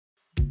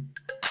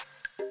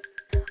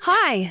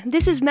Hi,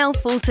 this is Mel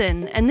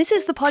Fulton, and this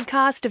is the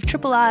podcast of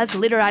Triple R's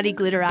Literati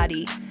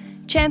Glitterati.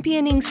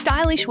 Championing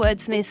stylish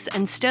wordsmiths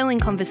and sterling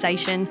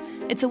conversation,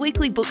 it's a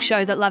weekly book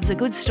show that loves a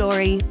good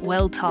story,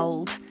 well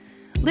told.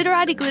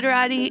 Literati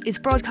Glitterati is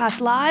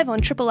broadcast live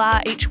on Triple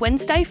R each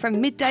Wednesday from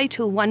midday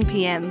till 1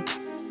 p.m.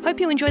 Hope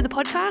you enjoy the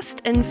podcast,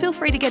 and feel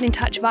free to get in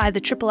touch via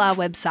the Triple R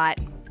website.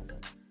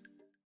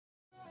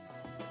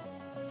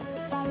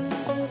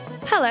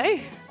 Hello,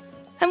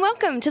 and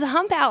welcome to the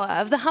Hump Hour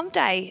of the Hump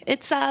Day.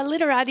 It's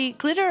Literati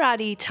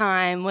Glitterati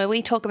time, where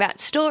we talk about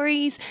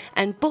stories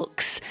and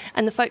books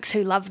and the folks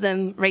who love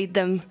them, read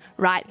them,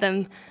 write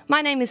them.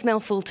 My name is Mel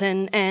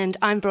Fulton, and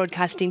I'm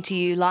broadcasting to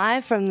you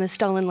live from the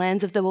stolen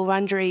lands of the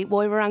Wurundjeri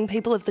Woiwurrung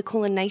people of the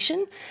Kulin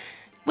Nation.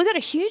 We've got a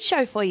huge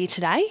show for you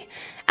today.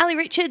 Allee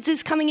Richards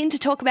is coming in to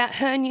talk about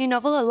her new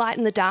novel, A Light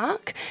in the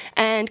Dark,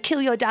 and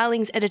Kill Your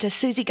Darlings editor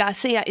Suzy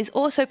Garcia is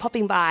also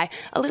popping by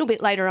a little bit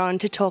later on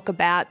to talk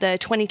about the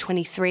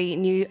 2023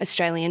 New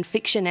Australian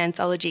Fiction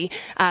Anthology,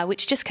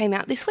 which just came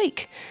out this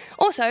week.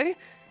 Also,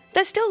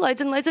 there's still loads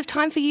and loads of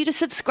time for you to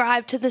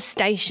subscribe to the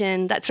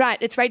station. That's right,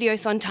 it's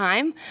Radiothon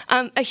time.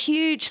 A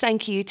huge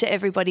thank you to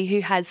everybody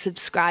who has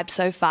subscribed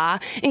so far,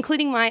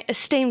 including my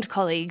esteemed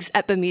colleagues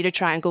at Bermuda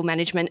Triangle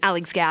Management,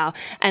 Alex Gow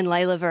and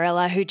Layla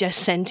Varela, who just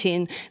sent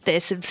in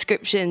their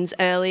subscriptions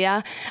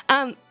earlier.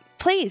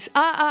 Please,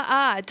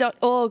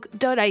 rrr.org.au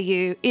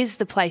is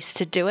the place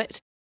to do it.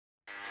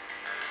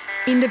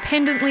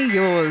 Independently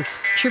yours,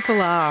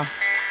 Triple R.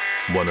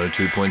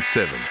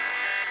 102.7.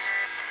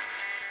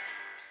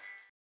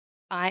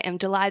 I am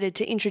delighted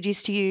to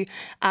introduce to you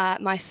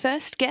my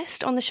first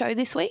guest on the show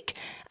this week.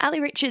 Allee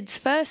Richards'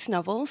 first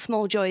novel,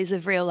 Small Joys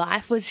of Real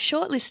Life, was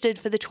shortlisted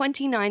for the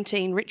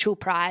 2019 Ritual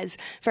Prize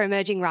for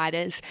Emerging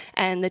Writers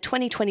and the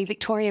 2020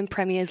 Victorian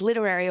Premier's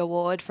Literary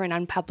Award for an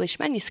unpublished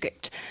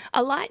manuscript.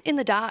 A Light in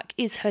the Dark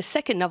is her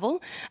second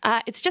novel.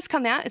 It's just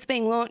come out. It's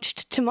being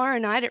launched tomorrow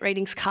night at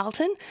Readings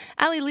Carlton.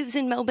 Allee lives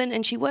in Melbourne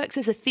and she works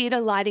as a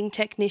theatre lighting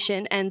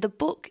technician, and the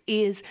book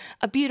is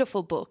a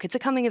beautiful book. It's a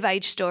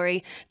coming-of-age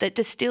story that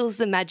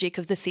distills the magic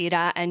of the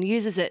theatre and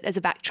uses it as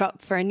a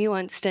backdrop for a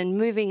nuanced and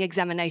moving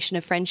examination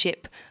of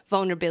friendship,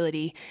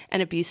 vulnerability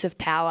and abuse of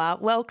power.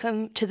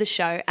 Welcome to the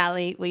show,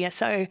 Allee. We are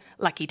so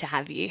lucky to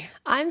have you.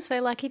 I'm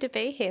so lucky to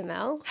be here,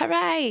 Mel.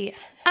 Hooray.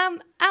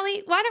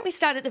 Allee, why don't we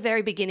start at the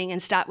very beginning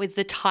and start with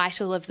the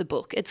title of the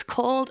book? It's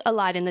called A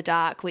Light in the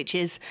Dark, which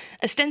is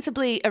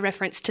ostensibly a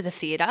reference to the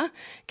theatre.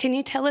 Can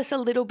you tell us a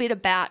little bit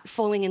about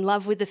falling in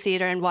love with the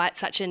theatre and why it's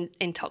such an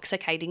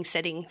intoxicating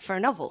setting for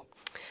a novel?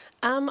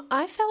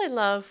 I fell in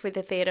love with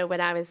the theatre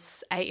when I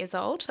was 8 years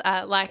old.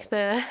 Like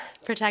the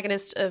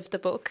protagonist of the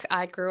book,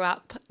 I grew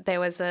up, there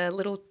was a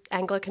little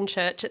Anglican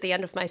church at the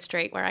end of my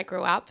street where I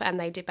grew up, and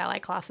they did ballet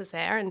classes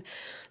there. And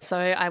so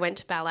I went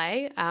to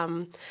ballet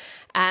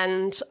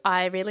and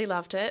I really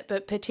loved it,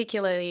 but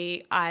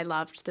particularly I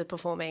loved the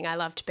performing. I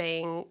loved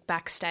being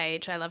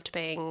backstage. I loved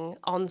being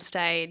on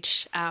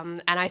stage.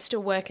 And I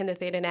still work in the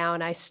theatre now,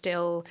 and I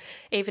still,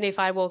 even if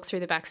I walk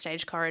through the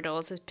backstage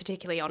corridors,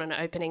 particularly on an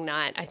opening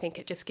night, I think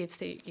it just gives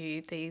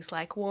you these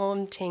like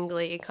warm,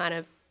 tingly kind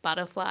of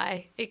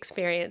butterfly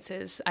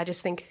experiences. I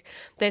just think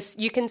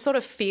you can sort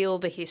of feel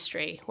the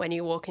history when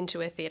you walk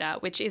into a theatre,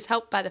 which is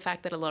helped by the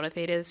fact that a lot of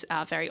theatres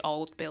are very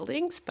old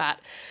buildings, but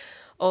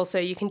also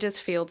you can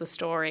just feel the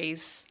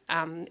stories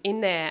in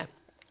there,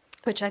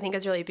 which I think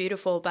is really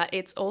beautiful. But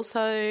it's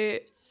also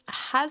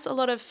has a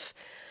lot of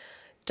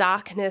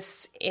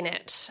darkness in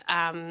it.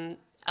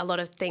 A lot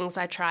of things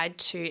I tried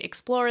to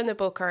explore in the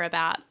book are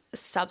about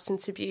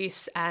substance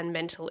abuse and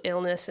mental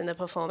illness in the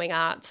performing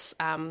arts,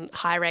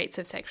 high rates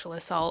of sexual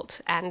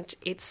assault, and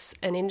it's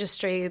an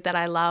industry that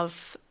I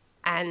love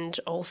and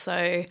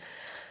also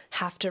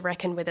have to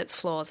reckon with its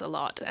flaws a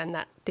lot, and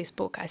that this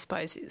book, I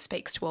suppose,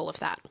 speaks to all of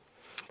that.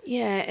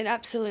 Yeah, it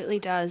absolutely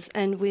does,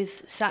 and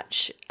with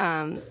such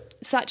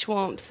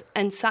warmth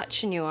and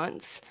such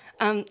nuance.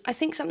 I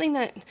think something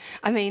that,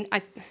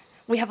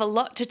 we have a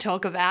lot to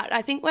talk about.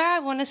 I think where I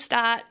want to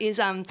start is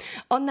on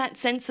that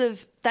sense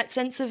of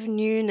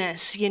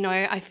newness. You know,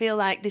 I feel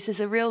like this is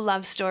a real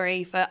love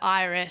story for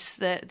Iris,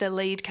 the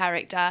lead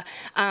character,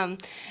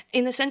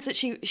 in the sense that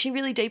she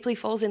really deeply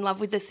falls in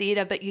love with the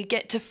theatre, but you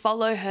get to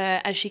follow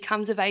her as she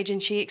comes of age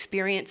and she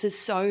experiences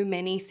so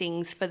many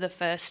things for the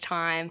first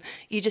time.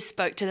 You just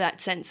spoke to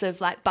that sense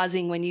of like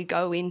buzzing when you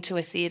go into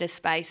a theatre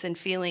space and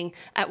feeling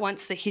at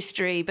once the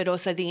history but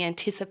also the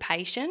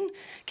anticipation.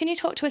 Can you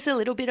talk to us a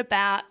little bit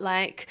about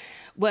like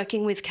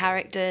working with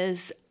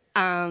characters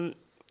that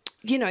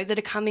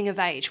are coming of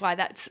age, why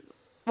that's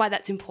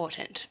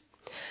important?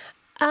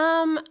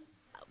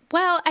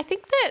 Well, I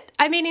think that,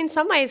 in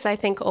some ways, I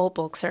think all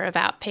books are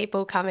about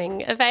people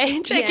coming of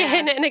age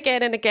again and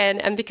again and again.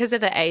 And because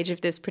of the age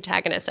of this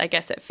protagonist, I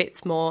guess it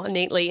fits more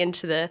neatly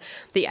into the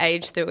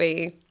age that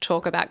we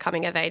talk about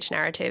coming of age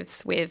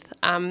narratives with.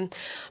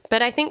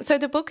 But I think, so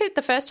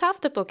the first half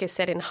of the book is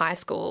set in high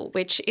school,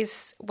 which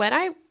is when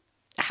I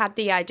had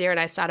the idea and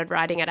I started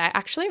writing it, I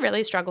actually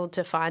really struggled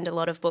to find a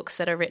lot of books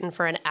that are written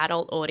for an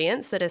adult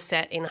audience that are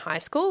set in high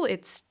school.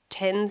 It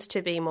tends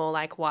to be more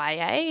like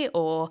YA,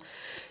 or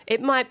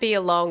it might be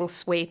a long,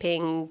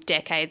 sweeping,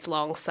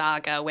 decades-long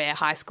saga where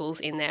high school's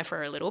in there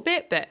for a little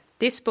bit, but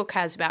this book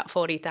has about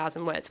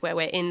 40,000 words where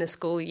we're in the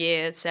school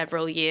year,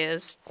 several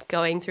years,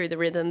 going through the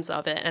rhythms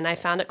of it, and I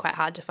found it quite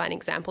hard to find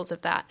examples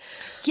of that.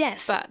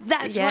 Yes, but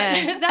that's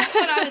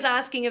what I was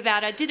asking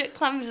about. I did it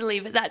clumsily,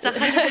 but that's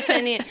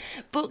 100% it.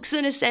 Books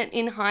that are set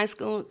in high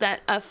school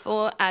that are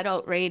for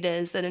adult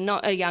readers, that are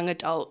not a young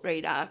adult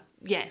reader.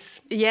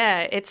 Yes.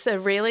 Yeah, it's a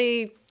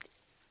really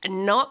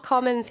not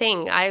common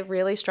thing. I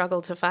really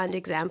struggled to find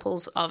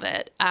examples of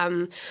it.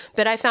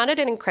 But I found it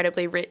an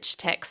incredibly rich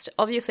text.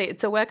 Obviously,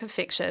 it's a work of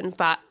fiction,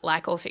 but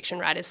like all fiction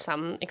writers,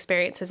 some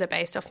experiences are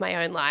based off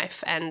my own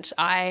life. And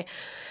I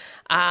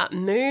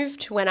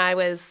moved when I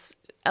was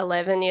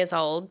 11 years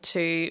old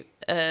to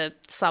a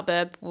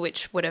suburb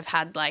which would have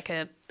had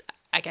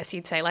I guess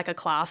you'd say like a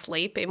class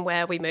leap in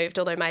where we moved,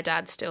 although my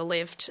dad still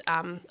lived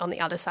on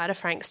the other side of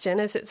Frankston,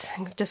 as it's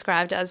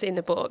described as in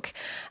the book.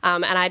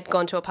 And I'd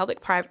gone to a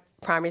public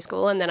primary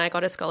school, and then I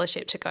got a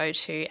scholarship to go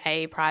to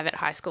a private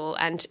high school,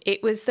 and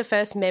it was the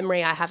first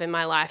memory I have in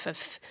my life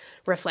of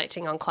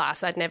reflecting on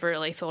class. I'd never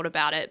really thought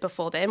about it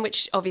before then,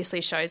 which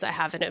obviously shows I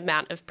have an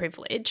amount of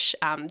privilege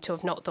to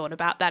have not thought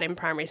about that in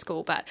primary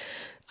school, but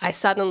I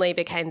suddenly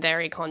became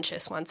very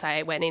conscious once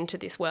I went into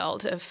this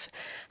world of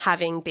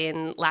having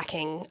been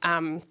lacking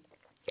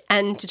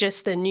and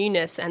just the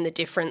newness and the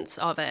difference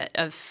of it,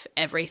 of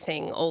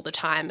everything all the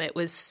time. It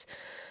was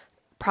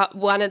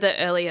one of the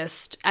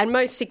earliest and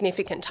most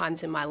significant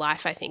times in my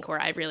life, I think, where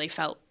I really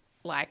felt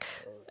like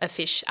a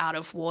fish out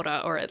of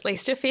water, or at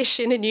least a fish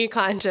in a new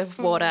kind of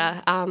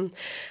water. And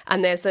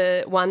there's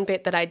one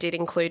bit that I did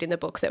include in the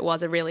book that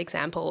was a real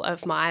example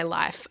of my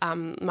life.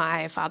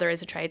 My father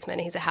is a tradesman.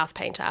 He's a house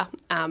painter.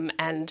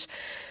 And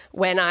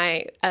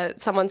when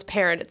someone's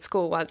parent at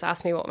school once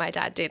asked me what my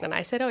dad did, and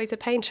I said, he's a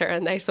painter,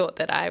 and they thought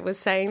that I was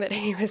saying that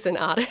he was an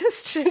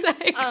artist,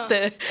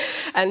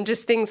 and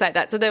just things like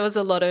that. So there was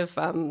a lot of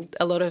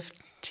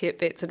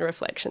tidbits and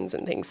reflections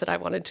and things that I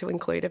wanted to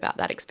include about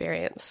that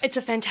experience. It's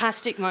a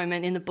fantastic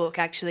moment in the book,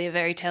 actually, a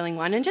very telling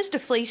one, and just a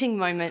fleeting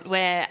moment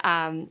where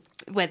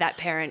that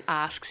parent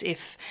asks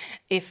if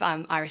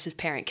Iris's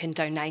parent can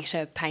donate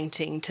a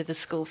painting to the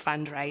school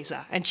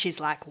fundraiser, and she's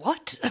like,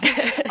 "What?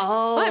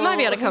 Well, I might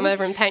be able to come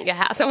over and paint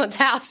someone's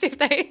house if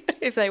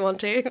they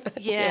want to."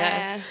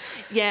 Yeah.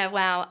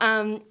 Wow.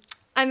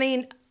 I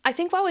mean, I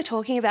think while we're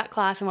talking about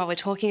class and while we're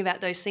talking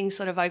about those things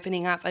sort of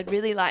opening up, I'd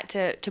really like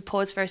to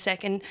pause for a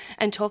second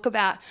and talk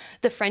about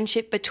the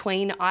friendship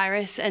between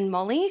Iris and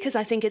Molly, because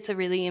I think it's a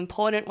really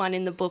important one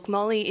in the book.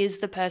 Molly is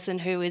the person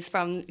who is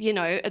from,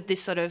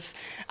 this sort of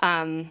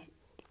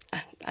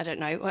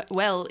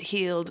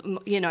well-heeled,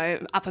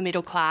 upper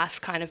middle class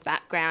kind of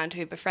background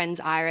who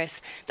befriends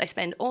Iris. They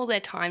spend all their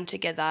time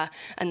together,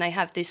 and they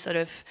have this sort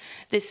of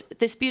this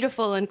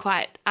beautiful and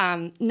quite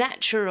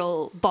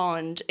natural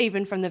bond,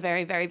 even from the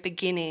very, very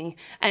beginning.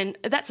 And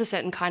that's a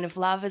certain kind of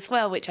love as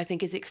well, which I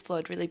think is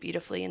explored really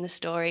beautifully in the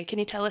story. Can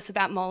you tell us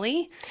about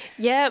Molly?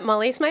 Yeah,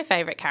 Molly's my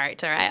favourite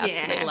character. I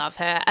absolutely love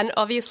her. And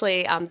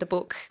obviously the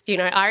book,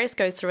 Iris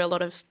goes through a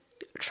lot of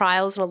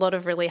trials and a lot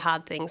of really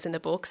hard things in the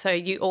book, so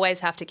you always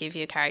have to give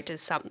your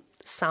characters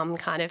some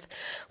kind of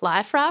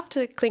life raft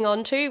to cling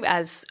on to,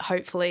 as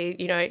hopefully,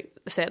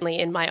 certainly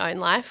in my own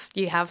life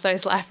you have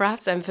those life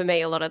rafts, and for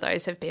me a lot of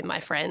those have been my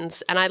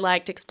friends. And I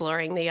liked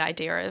exploring the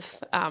idea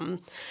of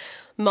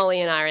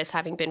Molly and Iris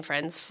having been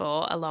friends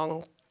for a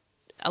long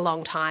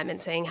time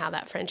and seeing how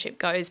that friendship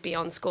goes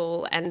beyond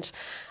school. And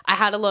I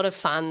had a lot of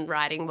fun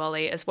writing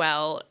Molly as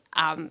well,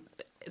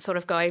 sort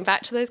of going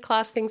back to those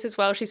class things as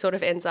well. She sort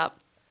of ends up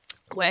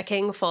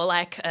working for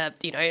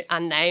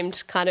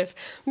unnamed kind of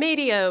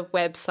media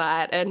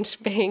website and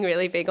being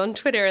really big on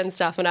Twitter and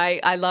stuff. And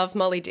I love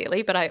Molly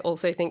dearly, but I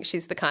also think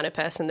she's the kind of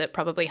person that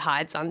probably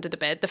hides under the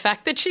bed the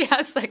fact that she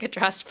has like a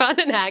trust fund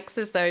and acts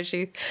as though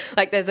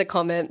there's a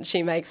comment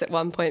she makes at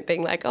one point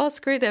being like, "Oh,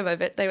 screw them, I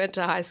bet they went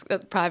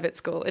to private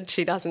school," and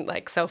she doesn't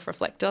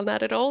self-reflect on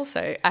that at all.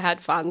 So I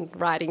had fun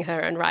writing her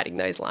and writing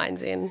those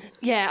lines in.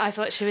 Yeah, I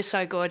thought she was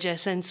so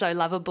gorgeous and so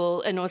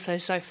lovable, and also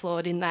so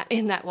flawed in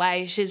that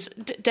way. She's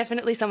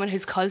definitely someone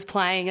who's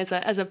cosplaying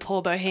as a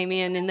poor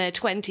bohemian in their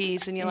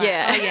 20s, and you're like,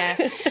 "Oh yeah,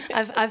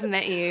 I've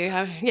met you.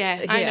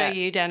 I know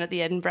you down at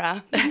the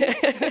Edinburgh."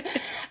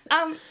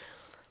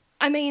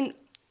 I mean,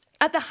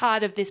 at the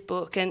heart of this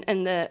book and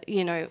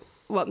the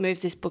what moves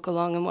this book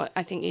along, and what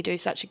I think you do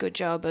such a good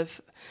job of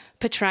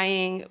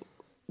portraying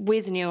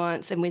with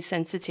nuance and with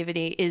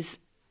sensitivity, is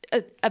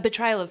a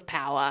betrayal of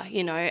power,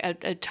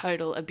 a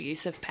total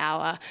abuse of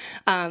power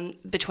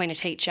between a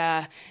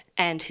teacher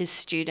and his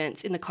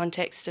students in the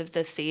context of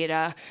the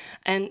theatre.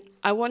 And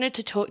I wanted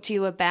to talk to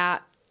you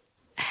about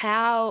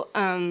how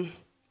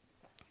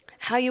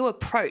you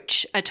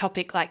approach a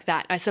topic like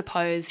that, I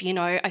suppose. You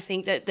know, I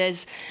think that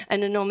there's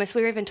an enormous,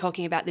 we were even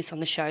talking about this on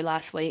the show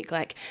last week,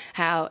 like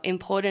how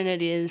important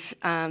it is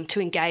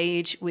to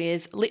engage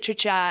with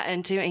literature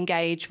and to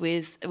engage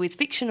with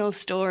fictional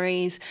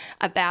stories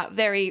about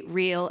very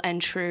real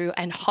and true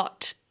and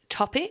hot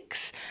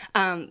topics,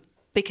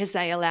 because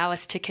they allow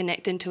us to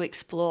connect and to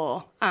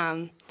explore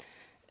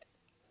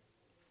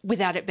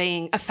without it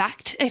being a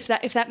fact, if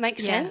that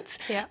makes sense.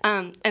 Yeah.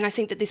 And I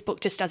think that this book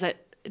just does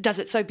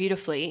it so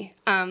beautifully.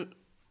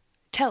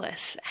 Tell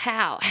us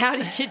how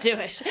did you do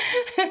it?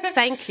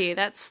 Thank you.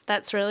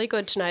 That's really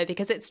good to know,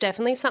 because it's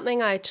definitely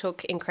something I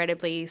took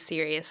incredibly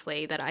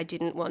seriously, that I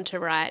didn't want to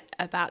write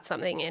about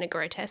something in a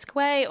grotesque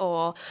way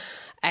or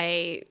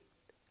a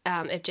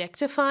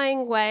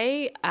objectifying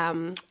way.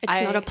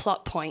 It's not a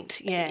plot point.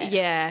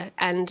 Yeah.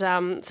 And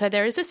so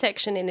there is a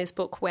section in this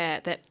book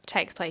that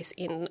takes place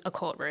in a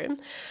courtroom.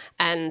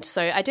 And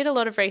so I did a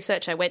lot of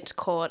research. I went to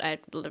court. I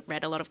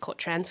read a lot of court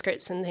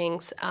transcripts and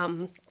things.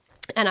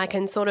 And I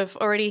can sort of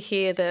already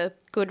hear the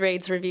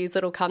Goodreads reviews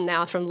that'll come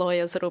now from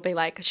lawyers that'll be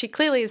like, she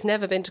clearly has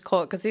never been to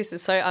court because this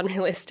is so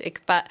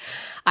unrealistic. But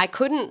I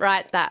couldn't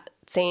write that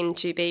scene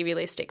to be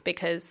realistic,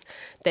 because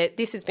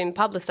this has been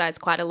publicised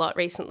quite a lot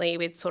recently,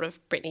 with sort of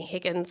Brittany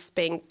Higgins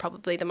being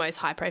probably the most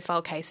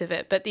high-profile case of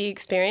it. But the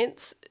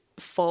experience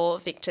for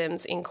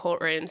victims in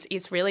courtrooms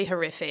is really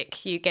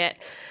horrific. You get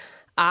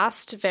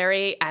asked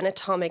very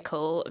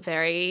anatomical,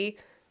 very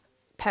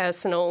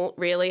personal,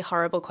 really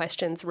horrible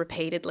questions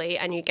repeatedly,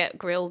 and you get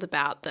grilled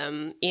about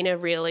them in a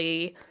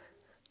really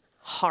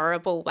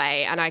horrible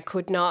way. And I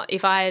could not,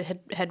 if I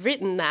had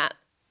written that,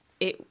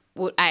 it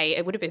would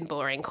have been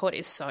boring. Court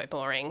is so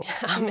boring.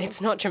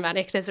 It's not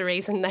dramatic. There's a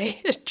reason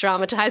they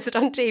dramatise it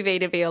on TV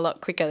to be a lot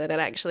quicker than it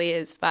actually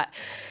is. But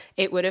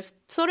it would have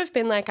sort of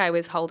been like I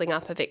was holding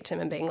up a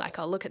victim and being like,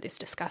 oh, look at this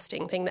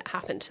disgusting thing that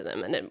happened to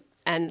them.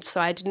 And so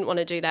I didn't want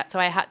to do that. So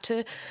I had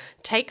to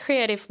take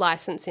creative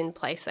license in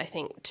place, I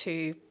think,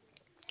 to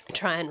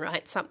try and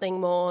write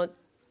something more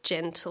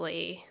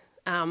gently,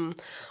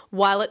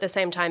 while at the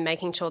same time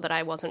making sure that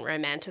I wasn't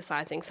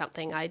romanticising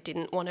something. I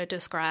didn't want to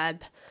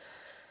describe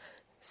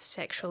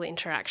sexual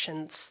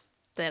interactions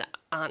that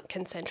aren't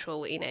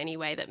consensual in any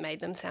way that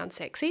made them sound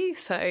sexy.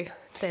 So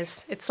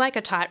it's like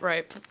a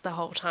tightrope the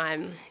whole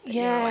time that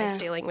you're always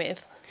dealing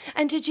with.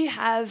 And did you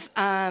have,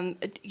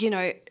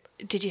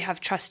 did you have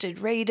trusted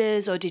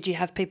readers, or did you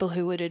have people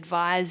who would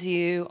advise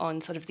you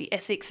on sort of the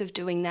ethics of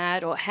doing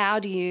that? Or how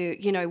do you,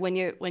 when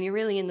you're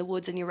really in the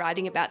woods and you're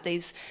writing about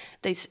these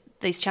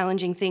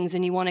challenging things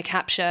and you want to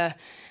capture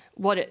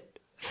what it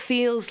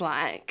feels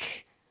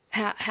like,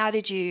 how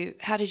did you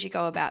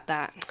go about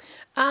that?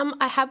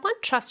 I had one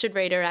trusted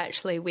reader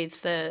actually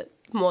with the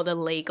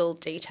legal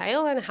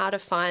detail and how to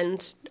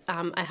find.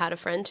 I had a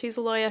friend who's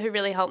a lawyer who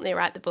really helped me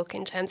write the book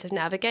in terms of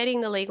navigating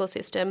the legal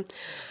system.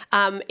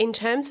 In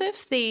terms of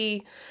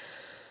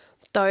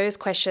those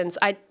questions,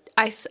 I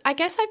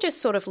guess I've just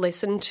sort of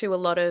listened to a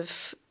lot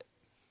of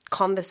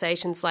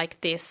conversations like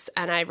this,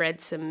 and I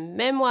read some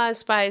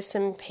memoirs by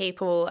some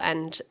people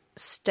and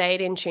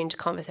stayed in tune to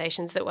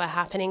conversations that were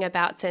happening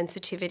about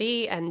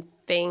sensitivity and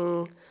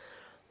being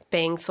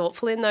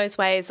thoughtful in those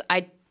ways.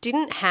 I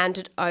didn't hand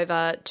it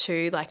over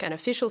to like an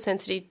official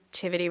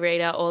sensitivity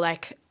reader, or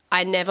like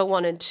I never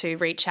wanted to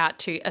reach out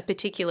to a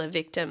particular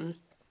victim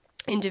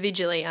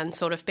individually and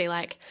sort of be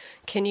like,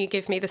 can you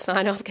give me the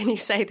sign off? Can you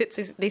say that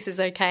this is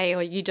okay?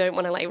 Or you don't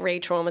want to like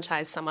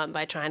re-traumatize someone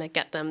by trying to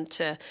get them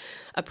to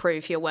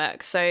approve your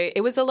work. So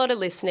it was a lot of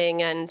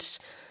listening, and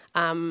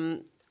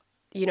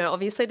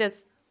obviously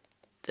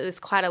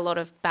there's quite a lot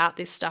about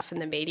this stuff in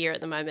the media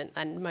at the moment,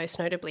 and most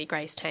notably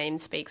Grace Tame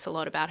speaks a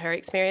lot about her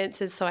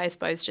experiences. So I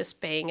suppose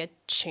just being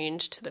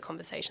attuned to the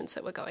conversations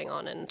that were going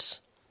on, and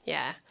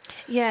yeah.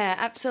 Yeah,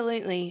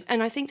 absolutely.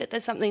 And I think that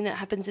there's something that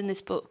happens in this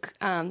book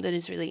that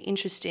is really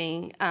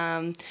interesting,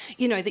 that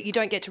you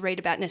don't get to read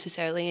about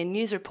necessarily in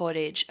news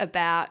reportage,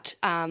 about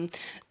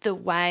the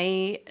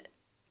way...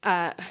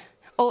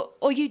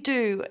 Or you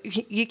do,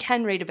 you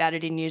can read about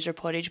it in news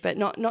reportage, but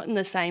not in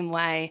the same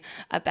way,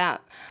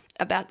 about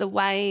the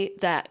way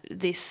that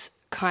this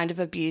kind of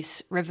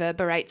abuse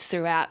reverberates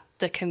throughout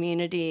the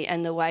community,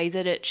 and the way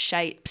that it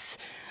shapes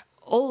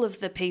all of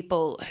the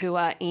people who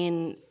are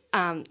in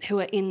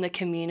the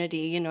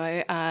community.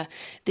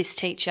 This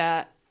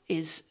teacher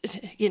is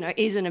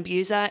an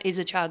abuser, is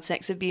a child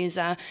sex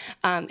abuser.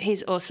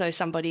 He's also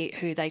somebody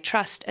who they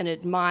trust and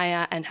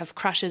admire and have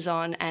crushes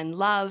on and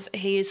love.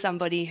 He is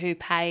somebody who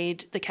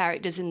paid the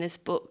characters in this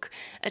book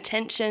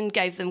attention,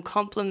 gave them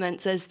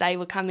compliments as they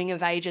were coming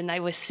of age and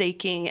they were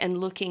seeking and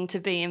looking to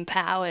be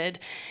empowered.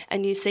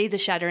 And you see the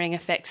shattering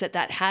effects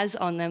that has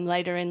on them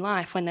later in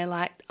life, when they're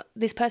like,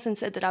 this person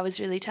said that I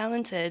was really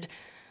talented.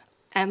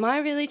 Am I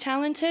really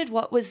talented?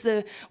 What was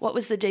the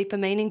deeper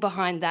meaning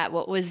behind that?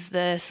 What was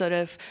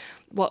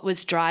what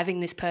was driving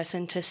this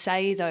person to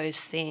say those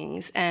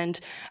things? And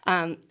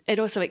it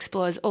also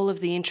explores all of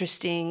the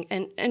interesting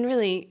and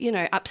really,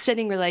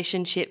 upsetting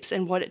relationships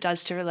and what it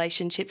does to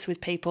relationships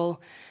with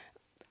people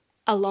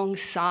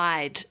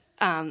alongside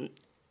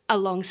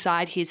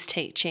alongside his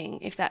teaching,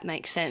 if that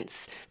makes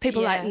sense.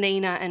 People like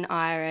Nina and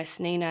Iris.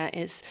 Nina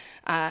is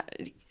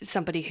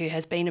somebody who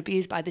has been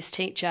abused by this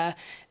teacher.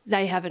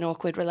 They have an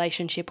awkward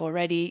relationship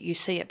already. You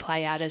see it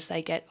play out as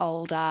they get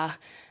older.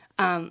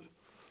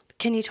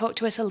 Can you talk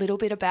to us a little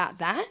bit about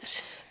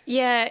that?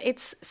 Yeah,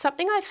 it's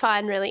something I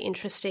find really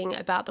interesting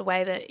about the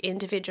way that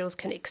individuals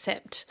can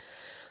accept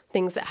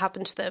things that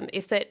happen to them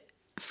is that,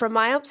 from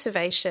my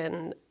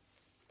observation,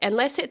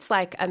 unless it's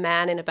like a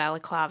man in a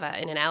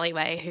balaclava in an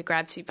alleyway who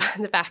grabs you by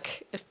the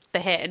back of the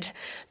head,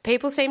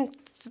 people seem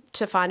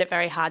to find it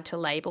very hard to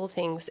label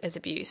things as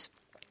abuse.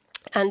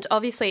 And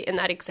obviously in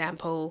that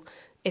example,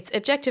 it's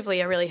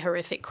objectively a really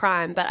horrific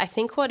crime, but I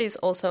think what is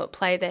also at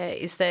play there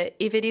is that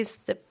if it is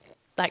the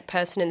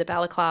person in the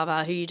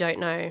balaclava who you don't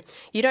know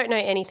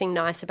anything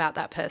nice about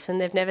that person.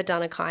 They've never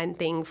done a kind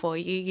thing for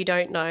you. You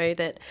don't know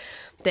that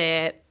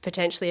they're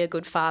potentially a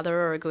good father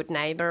or a good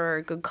neighbour or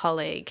a good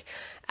colleague.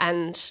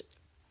 And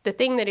the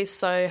thing that is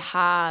so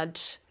hard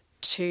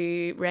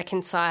to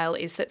reconcile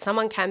is that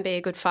someone can be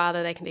a good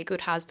father, they can be a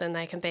good husband,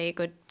 they can be a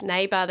good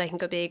neighbour, they can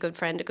be a good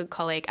friend, a good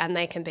colleague, and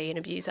they can be an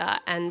abuser.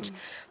 And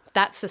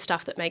that's the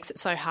stuff that makes it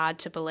so hard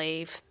to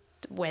believe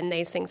when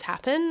these things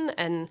happen.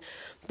 And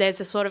there's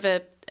a sort of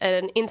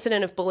an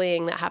incident of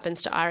bullying that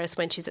happens to Iris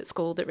when she's at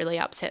school that really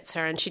upsets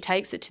her, and she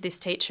takes it to this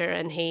teacher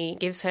and he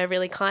gives her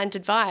really kind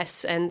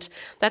advice, and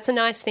that's a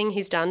nice thing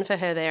he's done for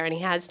her there, and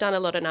he has done a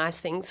lot of nice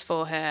things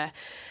for her,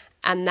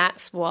 and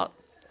that's what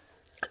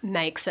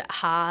makes it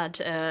hard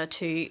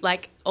to,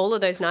 like, all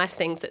of those nice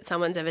things that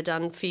someone's ever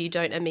done for you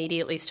don't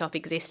immediately stop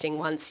existing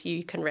once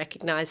you can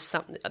recognise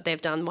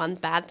they've done one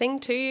bad thing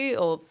to you,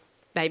 or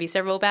maybe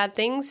several bad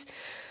things.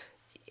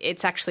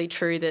 It's actually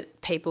true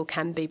that people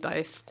can be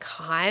both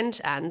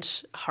kind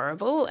and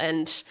horrible,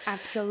 and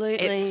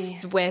absolutely,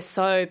 we're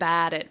so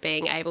bad at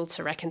being able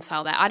to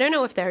reconcile that. I don't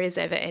know if there is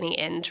ever any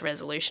end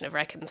resolution of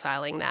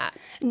reconciling that.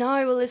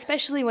 No, well,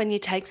 especially when you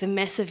take the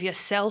mess of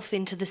yourself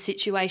into the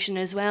situation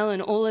as well,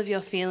 and all of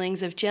your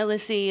feelings of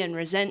jealousy and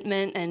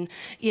resentment and,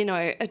 you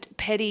know,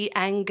 petty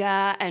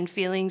anger and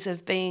feelings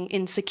of being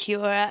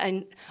insecure,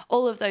 and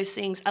all of those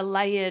things are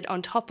layered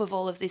on top of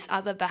all of this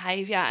other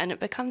behaviour, and it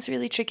becomes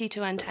really tricky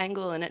to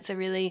untangle. And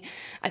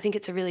I think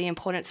it's a really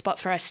important spot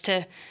for us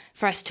to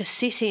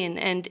sit in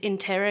and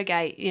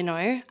interrogate, you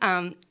know.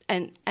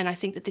 And I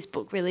think that this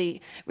book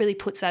really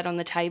puts that on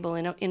the table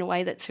in a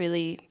way that's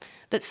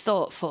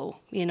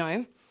thoughtful, you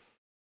know.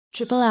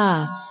 Triple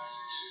R.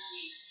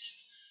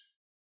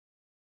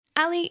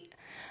 Allee,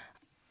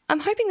 I'm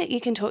hoping that you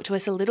can talk to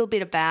us a little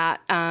bit about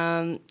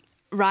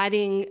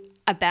writing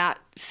about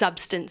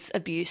substance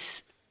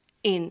abuse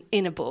in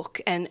a book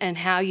and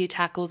how you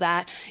tackle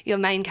that. Your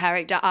main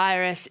character,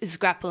 Iris, is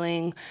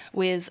grappling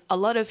with a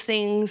lot of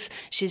things.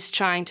 She's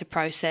trying to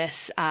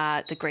process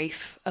the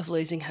grief of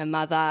losing her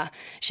mother.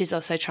 She's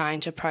also trying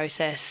to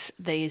process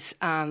these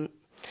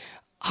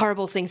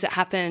horrible things that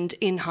happened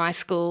in high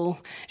school.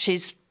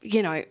 She's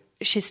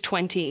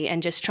 20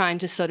 and just trying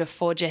to sort of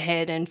forge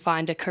ahead and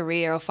find a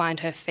career or find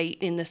her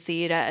feet in the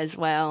theatre as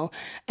well.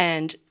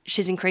 And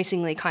she's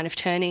increasingly kind of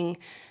turning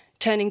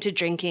to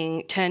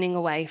drinking, turning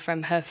away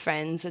from her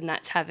friends, and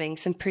that's having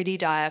some pretty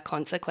dire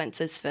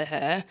consequences for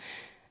her.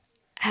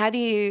 How do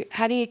you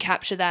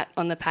capture that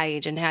on the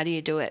page, and how do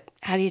you do it?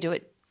 How do you do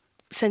it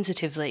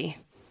sensitively?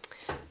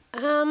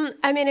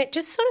 I mean,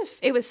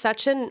 it was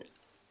such a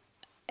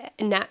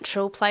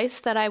natural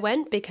place that I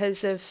went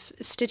because of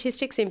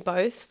statistics in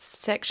both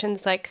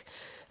sections, like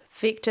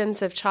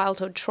victims of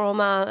childhood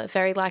trauma are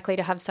very likely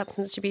to have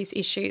substance abuse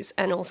issues,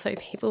 and also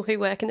people who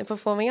work in the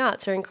performing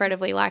arts are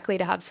incredibly likely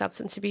to have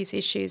substance abuse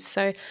issues.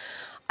 So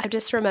I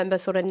just remember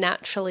sort of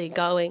naturally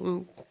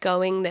going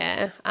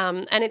there.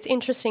 And it's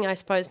interesting, I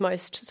suppose,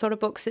 most sort of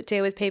books that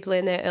deal with people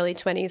in their early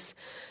 20s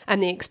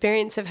and the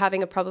experience of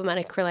having a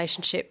problematic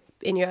relationship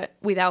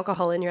with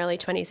alcohol in your early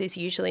 20s is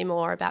usually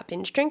more about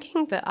binge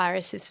drinking, but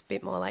Iris is a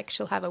bit more like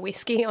she'll have a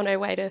whiskey on her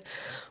way to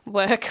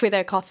work with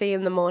her coffee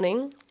in the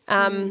morning.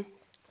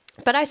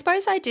 But I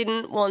suppose I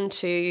didn't want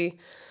to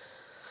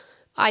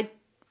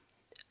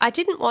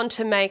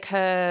make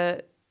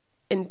her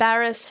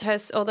embarrass her,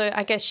 although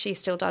I guess she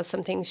still does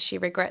some things she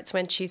regrets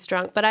when she's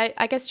drunk. But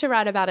I guess to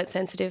write about it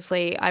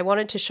sensitively, I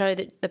wanted to show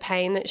that the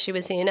pain that she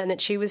was in and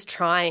that she was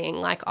trying.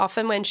 Like,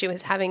 often when she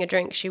was having a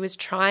drink, she was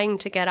trying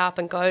to get up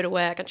and go to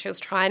work, and she was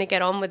trying to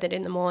get on with it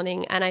in the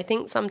morning. And I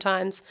think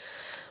sometimes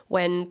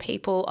when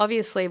people,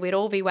 obviously we'd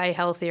all be way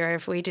healthier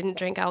if we didn't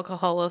drink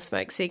alcohol or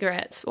smoke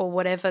cigarettes or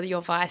whatever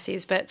your vice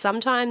is, but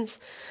sometimes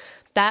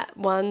that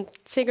one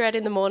cigarette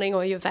in the morning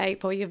or your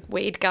vape or your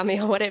weed gummy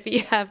or whatever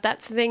you have,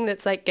 that's the thing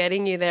that's like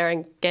getting you there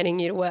and getting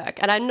you to work.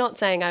 And I'm not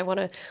saying I want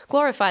to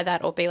glorify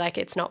that or be like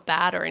it's not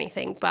bad or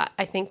anything, but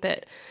I think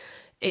that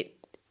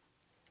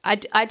I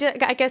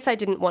guess I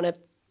didn't want to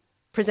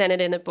present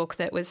it in the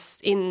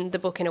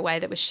book in a way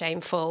that was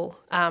shameful.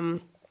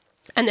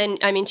 And then,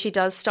 I mean, she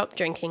does stop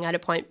drinking at a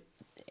point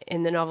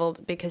in the novel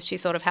because she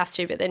sort of has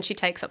to, but then she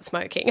takes up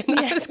smoking. And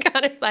that was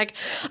kind of like,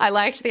 I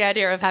liked the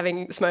idea of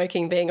having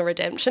smoking being a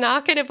redemption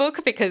arc in a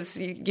book, because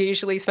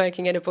usually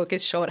smoking in a book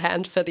is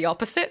shorthand for the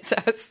opposite. So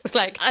it's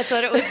like... I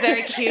thought it was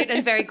very cute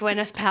and very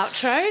Gwyneth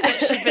Paltrow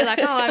that she'd be like,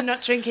 oh, I'm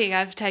not drinking,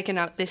 I've taken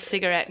up this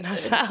cigarette. And I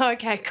was like, oh,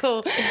 okay,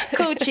 cool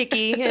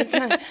chickie.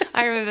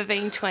 I remember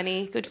being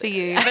 20, good for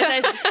you.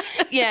 But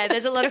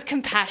there's a lot of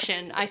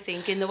compassion, I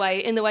think, in the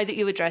way that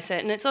you address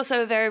it. And it's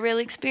also a very real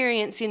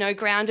experience,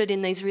 grounded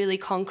in these really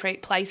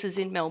concrete places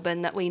in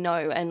Melbourne that we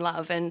know and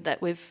love, and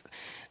that we've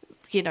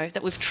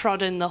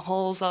trodden the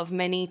halls of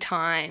many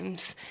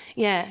times.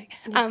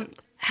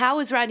 How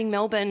was writing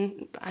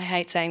Melbourne? I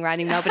hate saying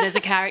writing Melbourne as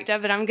a character,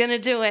 but I'm going to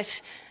do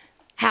it.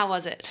 How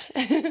was it?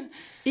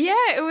 Yeah,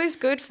 it was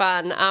good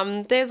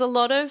fun. There's a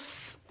lot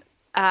of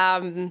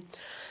I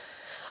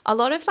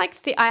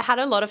had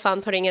a lot of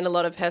fun putting in a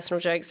lot of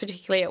personal jokes,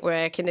 particularly at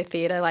work in the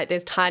theatre. Like,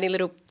 there's tiny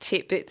little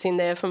tidbits in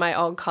there for my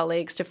old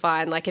colleagues to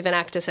find. Like, if an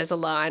actor says a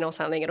line or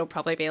something, it'll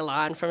probably be a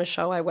line from a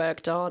show I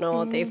worked on,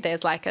 or if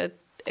there's like a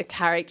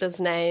character's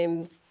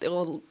name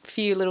or a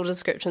few little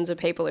descriptions of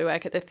people who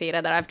work at the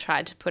theatre that I've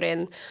tried to put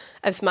in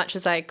as much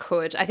as I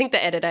could. I think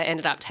the editor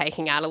ended up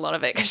taking out a lot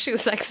of it because she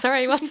was like,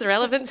 sorry, what's the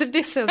relevance of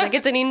this? I was like,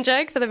 it's an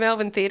in-joke for the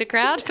Melbourne theatre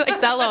crowd. Like,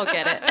 they'll all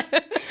get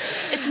it.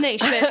 It's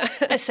niche,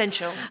 but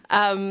essential.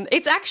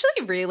 It's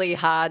actually really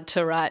hard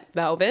to write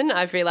Melbourne,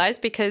 I've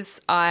realised,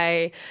 because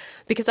I've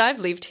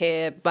lived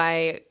here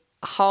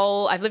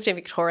I've lived in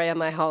Victoria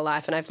my whole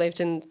life, and I've lived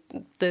in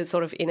the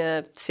sort of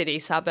inner city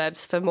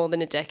suburbs for more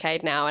than a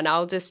decade now, and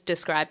I'll just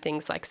describe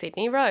things like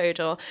Sydney Road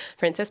or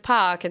Princess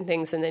Park and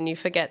things, and then you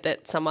forget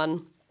that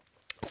someone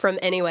from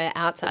anywhere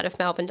outside of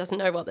Melbourne doesn't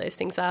know what those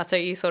things are, so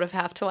you sort of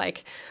have to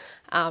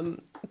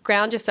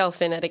ground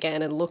yourself in it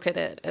again and look at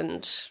it.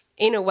 And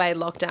in a way,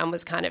 lockdown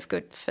was kind of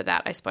good for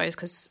that, I suppose,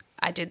 because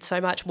I did so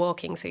much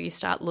walking, so you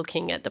start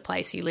looking at the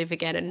place you live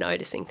again and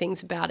noticing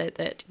things about it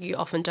that you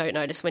often don't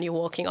notice when you're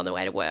walking on the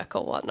way to work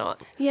or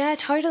whatnot. Yeah,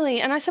 totally.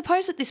 And I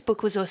suppose that this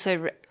book was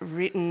also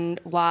written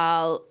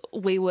while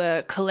we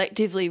were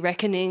collectively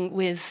reckoning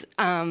with,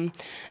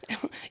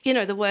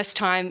 the worst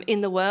time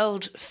in the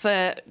world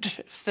for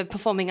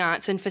performing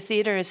arts and for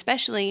theatre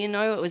especially.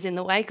 It was in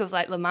the wake of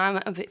La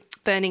Mama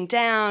burning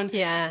down.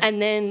 Yeah.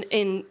 And then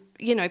in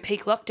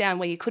peak lockdown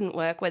where you couldn't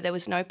work, where there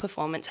was no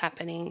performance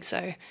happening.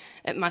 So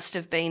it must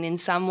have been in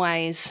some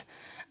ways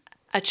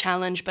a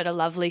challenge, but a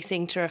lovely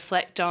thing to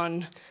reflect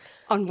on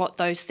what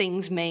those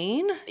things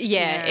mean.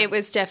 Yeah, it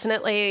was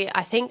definitely,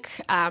 I think,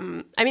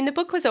 the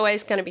book was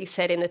always going to be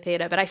set in the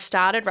theatre, but I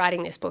started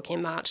writing this book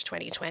in March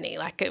 2020.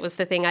 It was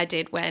the thing I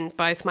did when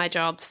both my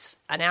jobs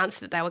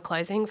announced that they were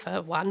closing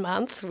for 1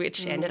 month,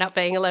 which ended up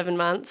being 11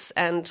 months.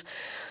 And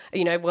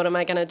what am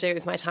I going to do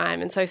with my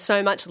time? And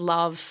so much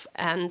love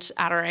and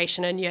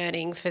adoration and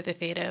yearning for the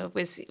theatre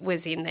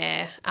was in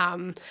there.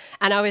 And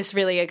I was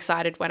really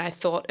excited when I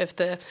thought of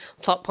the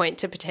plot point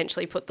to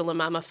potentially put the La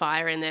Mama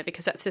fire in there,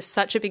 because that's just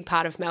such a big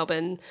part of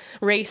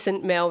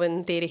recent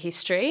Melbourne theatre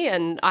history.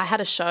 And I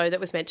had a show that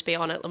was meant to be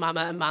on at La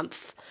Mama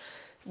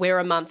we were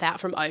a month out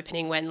from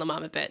opening when La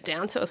Mama burnt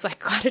down. So it was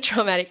quite a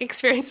traumatic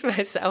experience for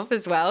myself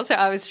as well. So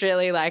I was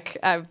really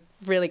I'm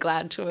really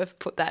glad to have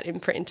put that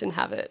in print and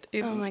have it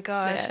in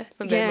there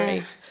for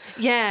memory.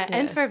 Yeah,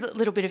 and for a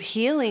little bit of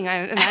healing,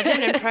 I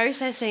imagine, and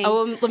processing.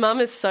 Oh, well, La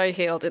Mama's so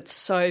healed. It's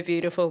so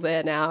beautiful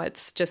there now.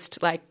 It's just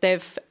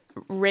they've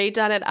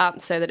redone it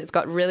up so that it's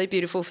got really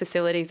beautiful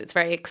facilities. It's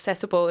very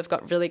accessible. They've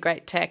got really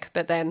great tech,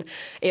 but then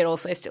it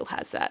also still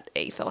has that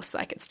ethos.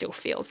 It still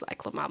feels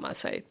like La Mama.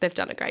 So they've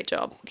done a great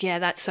job. Yeah,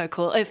 that's so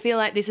cool. I feel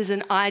like this is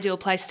an ideal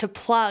place to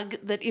plug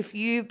that if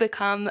you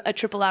become a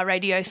Triple R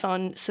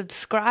Radiothon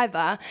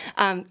subscriber,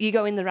 you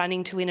go in the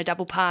running to win a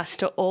double pass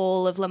to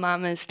all of La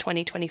Mama's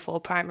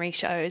 2024 primary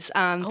shows.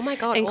 Oh my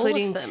God,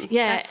 including, all of them.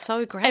 Yeah, that's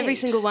so great. Every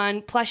single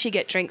one, plus you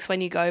get drinks when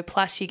you go,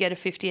 plus you get a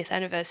 50th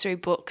anniversary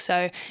book.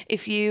 So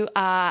if you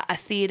are a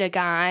theatre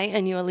guy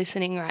and you are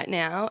listening right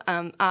now,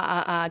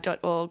 rrr.org.au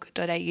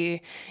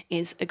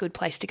is a good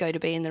place to go to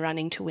be in the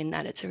running to win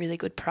that. It's a really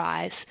good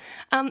prize.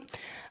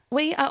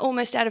 We are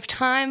almost out of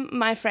time,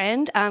 my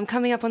friend.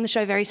 Coming up on the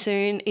show very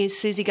soon is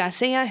Suzy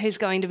Garcia, who's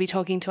going to be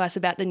talking to us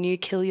about the new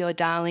Kill Your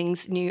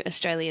Darlings new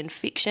Australian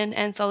fiction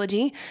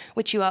anthology,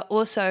 which you are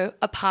also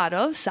a part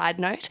of, side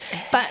note.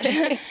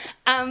 But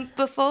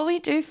before we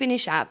do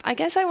finish up, I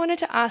guess I wanted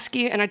to ask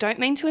you, and I don't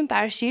mean to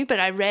embarrass you, but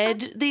I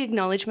read the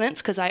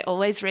acknowledgements because I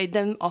always read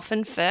them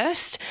often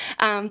first.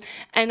 And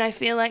I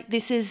feel like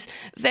this is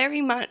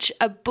very much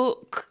a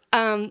book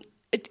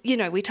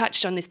we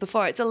touched on this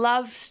before. It's a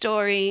love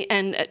story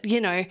and,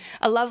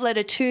 a love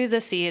letter to the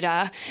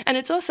theatre. And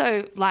it's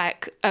also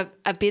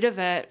a bit of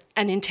an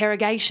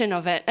interrogation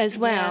of it as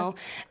well.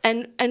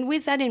 Yeah. And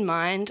with that in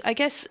mind, I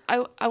guess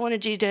I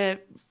wanted you to,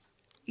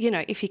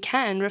 if you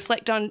can,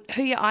 reflect on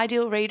who your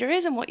ideal reader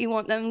is and what you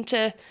want them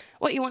to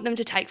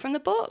take from the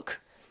book.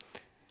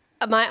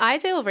 My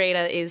ideal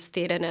reader is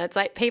theatre nerds,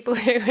 like people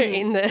who are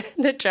in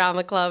the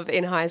drama club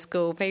in high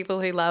school,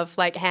 people who love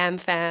like Ham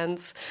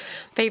fans,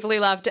 people who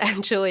love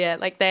Dan Juliet.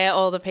 Like they're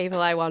all the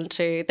people I want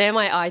to. They're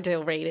my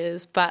ideal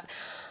readers. But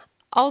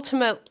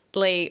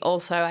ultimately,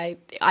 also,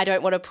 I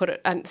don't want to put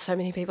it. So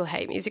many people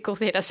hate musical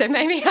theatre, so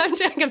maybe I'm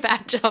doing a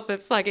bad job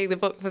of plugging the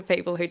book for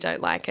people who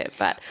don't like it.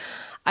 But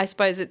I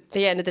suppose at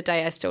the end of the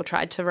day, I still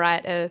tried to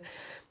write a,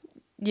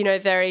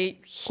 very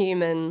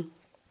human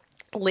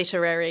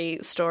literary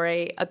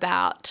story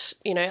about,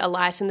 a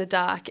light in the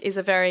dark is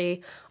a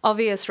very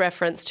obvious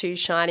reference to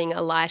shining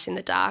a light in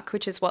the dark,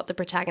 which is what the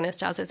protagonist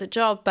does as a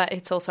job, but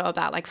it's also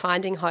about like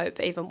finding hope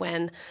even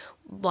when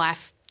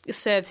life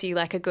serves you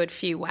like a good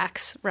few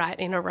whacks right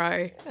in a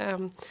row.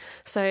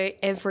 So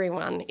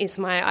everyone is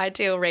my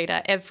ideal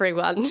reader.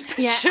 Everyone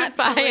should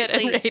buy it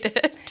and read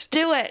it.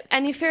 Do it.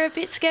 And if you're a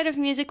bit scared of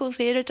musical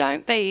theatre,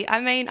 don't be. I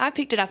mean, I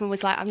picked it up and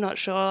was like, I'm not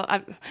sure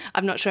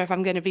if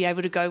I'm going to be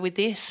able to go with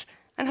this.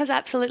 And I was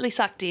absolutely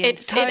sucked in.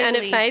 It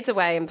fades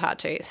away in part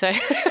 2, so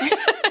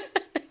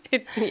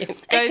it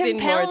goes in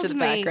more into the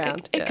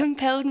background. It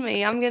compelled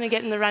me. I'm going to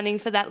get in the running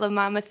for that La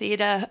Mama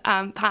Theatre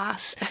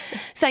pass.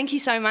 Thank you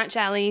so much,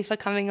 Allee, for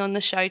coming on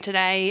the show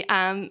today.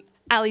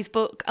 Allee's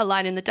book, A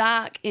Light in the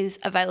Dark, is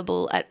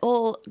available at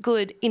all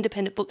good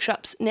independent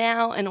bookshops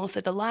now and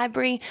also the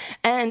library.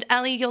 And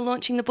Allee, you're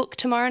launching the book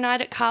tomorrow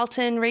night at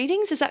Carlton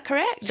Readings, is that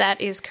correct?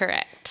 That is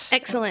correct.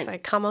 Excellent. So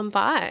come on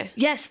by.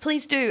 Yes,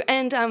 please do.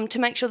 And to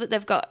make sure that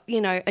they've got,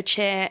 a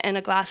chair and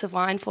a glass of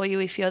wine for you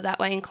if you're that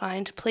way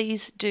inclined,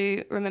 please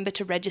do remember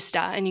to register,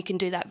 and you can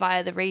do that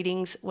via the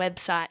Readings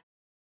website.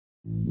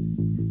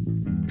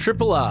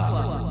 Triple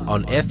R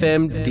on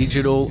FM,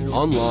 digital,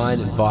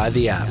 online and via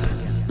the app.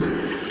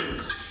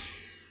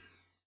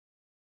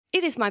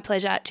 It is my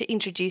pleasure to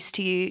introduce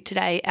to you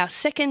today our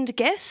second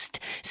guest,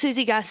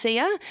 Suzy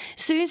Garcia.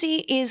 Suzy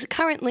is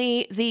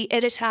currently the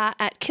editor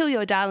at Kill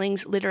Your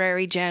Darlings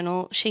Literary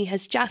Journal. She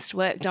has just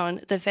worked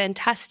on the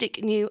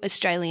fantastic new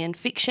Australian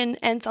fiction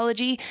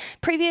anthology.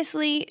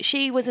 Previously,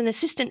 she was an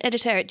assistant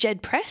editor at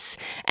Jed Press,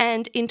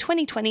 and in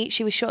 2020,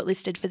 she was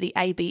shortlisted for the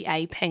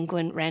ABA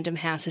Penguin Random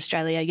House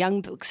Australia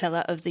Young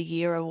Bookseller of the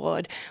Year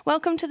Award.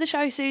 Welcome to the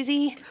show,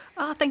 Suzy.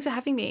 Oh, thanks for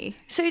having me.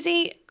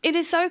 Suzy, it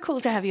is so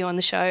cool to have you on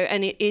the show,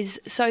 and it is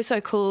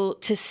so cool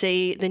to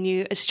see the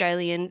new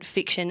Australian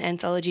fiction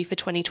anthology for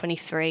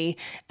 2023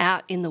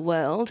 out in the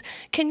world.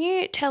 Can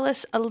you tell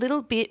us a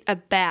little bit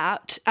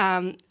about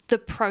the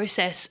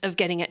process of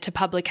getting it to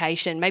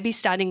publication, maybe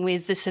starting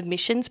with the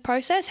submissions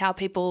process, how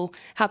people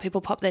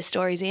pop their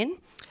stories in?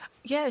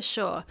 Yeah,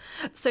 sure.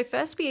 So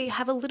first we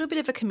have a little bit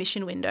of a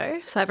commission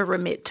window. So I have a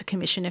remit to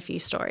commission a few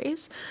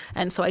stories.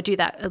 And so I do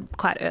that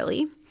quite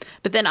early.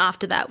 But then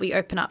after that, we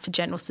open up for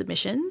general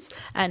submissions,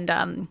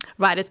 and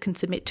writers can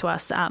submit to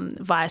us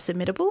via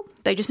Submittable.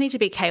 They just need to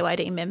be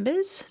KYD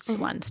members. It's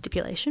one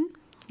stipulation.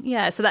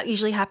 Yeah, so that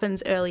usually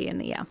happens early in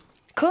the year.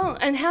 Cool.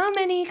 And how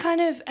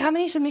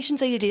many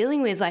submissions are you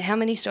dealing with? Like, how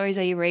many stories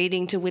are you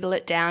reading to whittle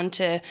it down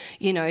to,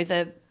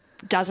 the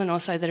dozen or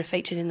so that are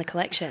featured in the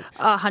collection?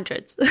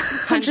 Hundreds.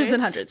 Hundreds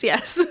and hundreds,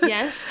 yes.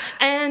 Yes.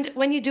 And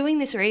when you're doing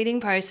this reading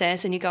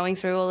process and you're going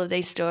through all of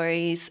these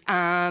stories,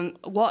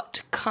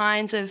 what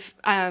kinds of,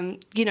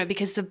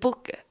 because the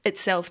book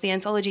itself, the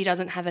anthology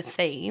doesn't have a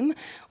theme,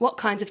 what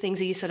kinds of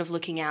things are you sort of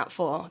looking out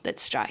for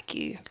that strike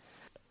you?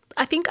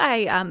 I think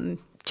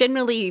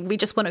generally, we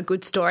just want a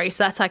good story,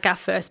 so that's like our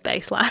first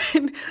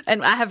baseline.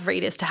 And I have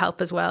readers to help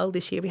as well.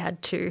 This year we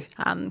had 2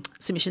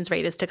 submissions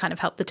readers to kind of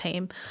help the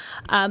team.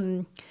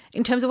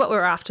 In terms of what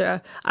we're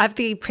after, I have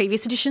the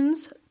previous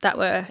editions that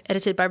were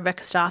edited by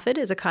Rebecca Stafford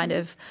as a kind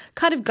of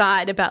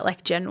guide about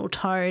like general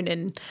tone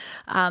and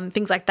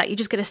things like that. You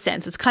just get a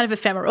sense. It's kind of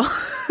ephemeral.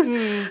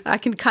 I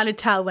can kind of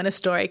tell when a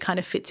story kind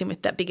of fits in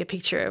with that bigger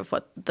picture of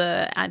what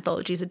the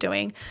anthologies are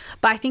doing.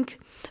 But I think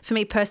for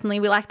me personally,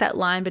 we like that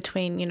line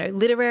between,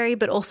 literary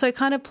but also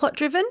kind of plot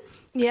driven.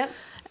 Yeah.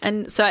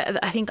 And so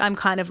I think I'm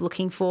kind of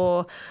looking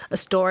for a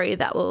story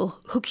that will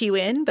hook you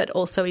in, but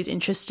also is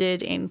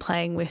interested in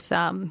playing with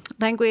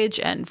language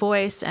and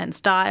voice and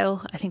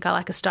style. I think I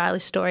like a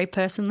stylish story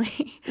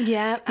personally.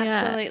 Yeah,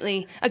 absolutely.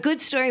 Yeah. A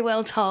good story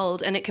well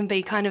told, and it can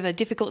be kind of a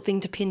difficult thing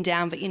to pin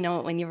down, but you know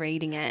it when you're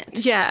reading it.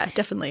 Yeah,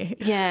 definitely.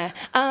 Yeah.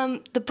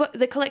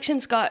 The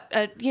collection's got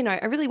a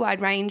really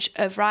wide range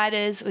of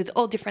writers with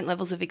all different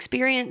levels of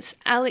experience.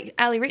 Allee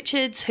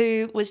Richards,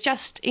 who was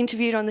just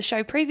interviewed on the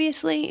show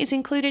previously, is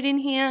included in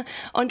here.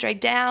 Andre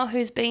Dow,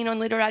 who's been on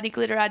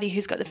Glitterati,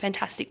 who's got the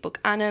fantastic book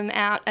Unum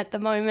out at the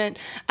moment.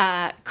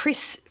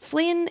 Chris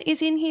Flynn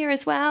is in here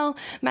as well.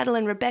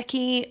 Madeline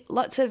Rebecki,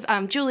 lots of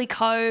Julie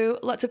Coe,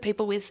 lots of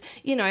people with,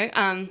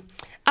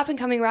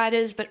 up-and-coming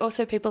writers, but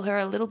also people who are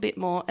a little bit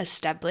more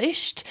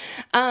established.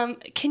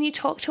 Can you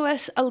talk to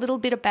us a little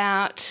bit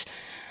about,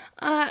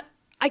 I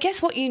guess,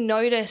 what you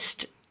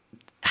noticed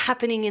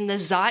happening in the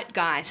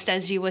zeitgeist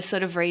as you were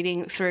sort of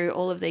reading through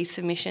all of these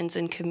submissions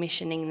and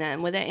commissioning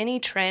them? Were there any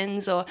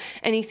trends or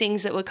any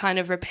things that were kind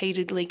of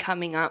repeatedly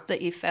coming up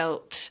that you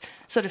felt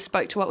sort of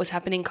spoke to what was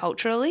happening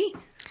culturally?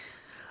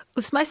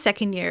 This is my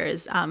second year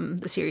as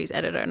the series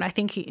editor, and I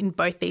think in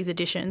both these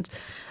editions,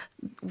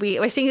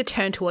 we're seeing a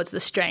turn towards the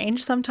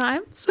strange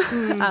sometimes.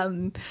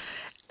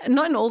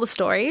 Not in all the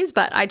stories,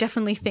 but I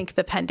definitely think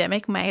the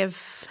pandemic may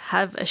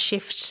have a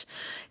shift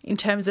in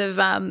terms of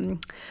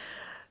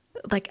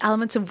like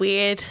elements of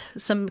weird,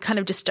 some kind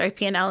of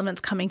dystopian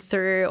elements coming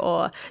through,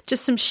 or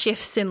just some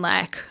shifts in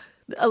like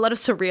a lot of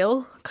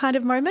surreal kind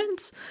of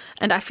moments.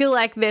 And I feel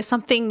like there's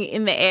something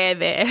in the air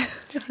there.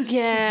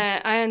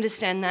 Yeah, I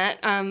understand that.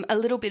 A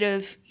little bit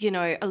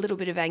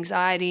of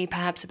anxiety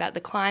perhaps about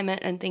the climate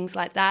and things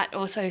like that.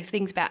 Also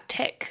things about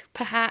tech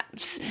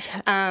perhaps.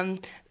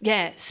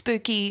 Yeah,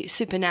 spooky,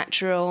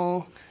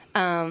 supernatural,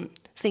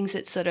 things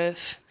that sort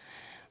of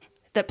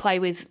that play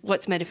with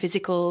what's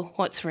metaphysical,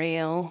 what's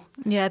real.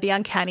 Yeah, the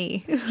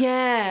uncanny.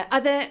 Yeah. Are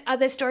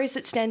there stories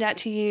that stand out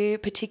to you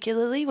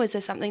particularly? Was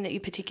there something that you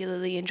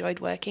particularly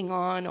enjoyed working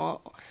on,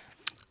 or?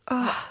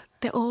 Oh,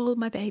 they're all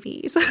my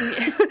babies.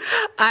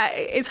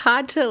 It's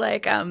hard to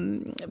like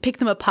pick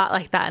them apart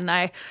like that, and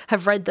I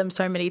have read them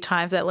so many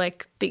times that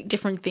like the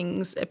different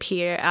things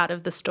appear out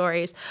of the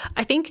stories.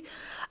 I think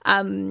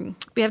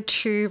we have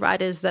two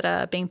writers that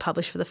are being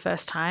published for the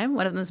first time.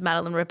 One of them is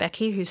Madeline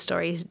Rebecca, whose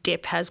story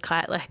Dip has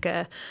quite like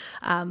a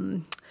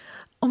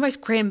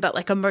almost grim but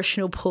like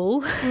emotional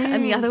pull.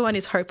 And the other one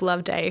is Hope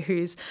Loveday,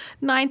 who's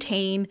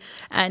 19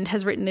 and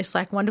has written this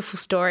like wonderful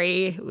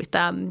story with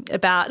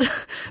about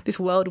this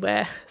world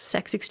where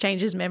sex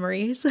exchanges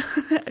memories.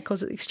 It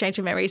calls it exchange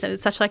of memories, and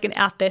it's such like an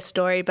out there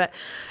story, but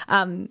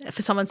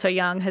for someone so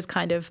young has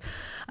kind of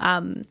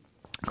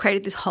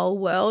created this whole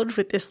world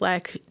with this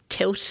like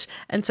tilt.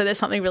 And so there's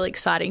something really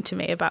exciting to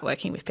me about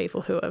working with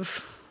people who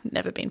have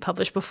never been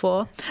published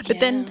before.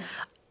 But then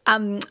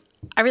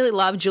I really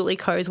love Julie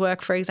Coe's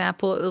work, for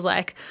example. It was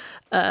like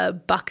a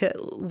bucket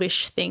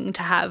wish thing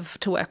to have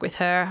to work with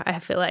her. I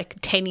feel like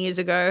 10 years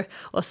ago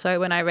or so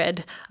when I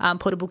read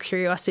Portable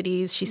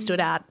Curiosities, she stood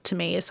out to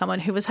me as someone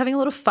who was having a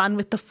lot of fun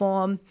with the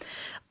form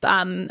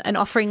and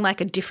offering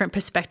like a different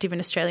perspective in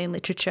Australian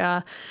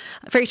literature,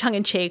 very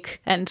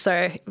tongue-in-cheek, and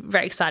so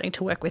very exciting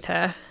to work with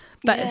her.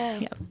 But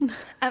yeah.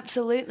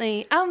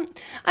 Absolutely. I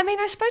mean,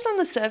 I suppose on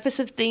the surface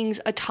of things,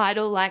 a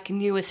title like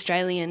New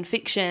Australian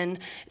Fiction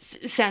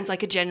sounds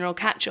like a general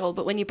catch-all,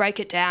 but when you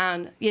break it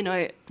down, you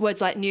know,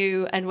 words like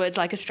new and words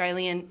like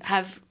Australian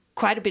have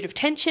quite a bit of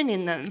tension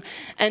in them.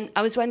 And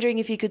I was wondering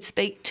if you could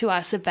speak to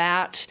us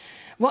about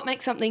what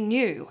makes something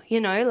new,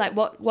 you know, like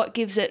what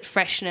gives it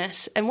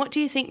freshness, and what do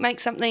you think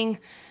makes something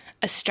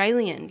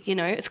Australian? You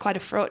know, it's quite a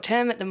fraught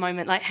term at the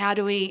moment. Like how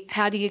do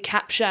you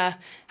capture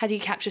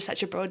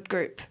such a broad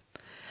group?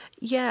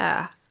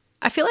 Yeah.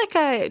 I feel like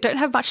I don't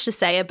have much to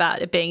say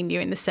about it being new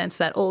in the sense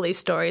that all these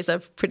stories are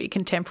pretty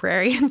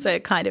contemporary, and so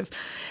it kind of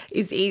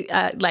is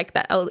like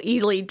that. I'll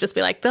easily just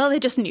be like, well, they're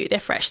just new,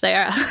 they're fresh, they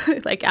are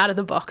like out of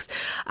the box.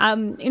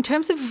 In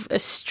terms of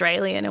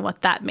Australian and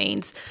what that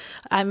means,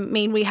 I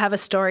mean, we have a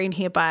story in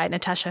here by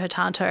Natasha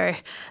Hurtado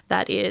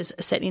that is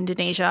set in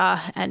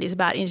Indonesia and is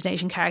about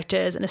Indonesian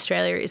characters, and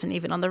Australia isn't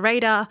even on the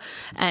radar.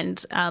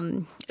 And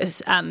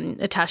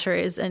Natasha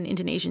is an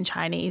Indonesian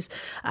Chinese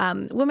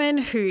woman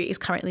who is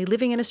currently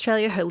living in Australia.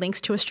 Her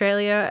links to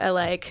Australia are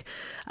like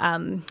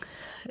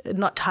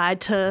not tied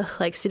to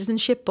like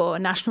citizenship or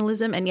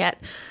nationalism, and yet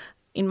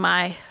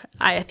I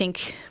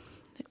think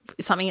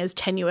something as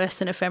tenuous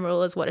and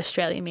ephemeral as what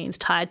Australia means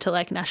tied to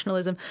like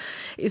nationalism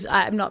is,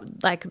 I'm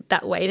not like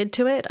that weighted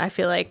to it. I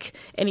feel like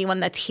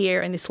anyone that's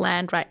here in this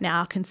land right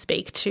now can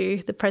speak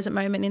to the present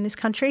moment in this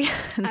country.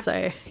 And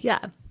so, yeah.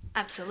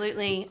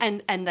 Absolutely.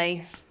 And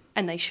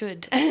they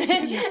should.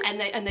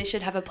 and they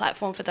should have a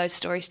platform for those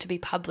stories to be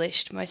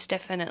published, most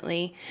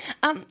definitely.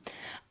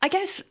 I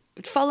guess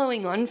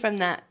following on from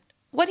that,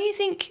 what do you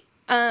think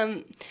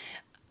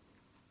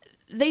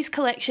these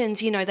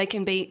collections, you know,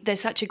 they're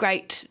such a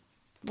great,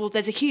 well,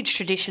 there's a huge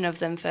tradition of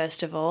them,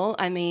 first of all.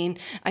 I mean,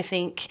 I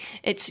think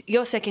it's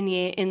your second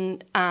year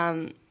in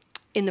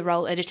the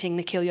role editing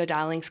the Kill Your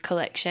Darlings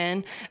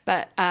collection,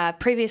 but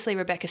previously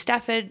Rebecca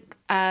Stafford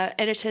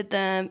edited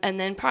them, and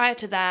then prior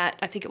to that,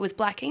 I think it was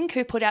Black Ink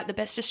who put out the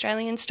Best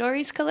Australian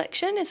Stories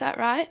collection. Is that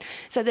right?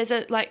 So there's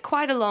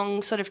quite a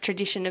long sort of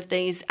tradition of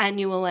these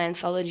annual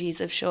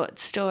anthologies of short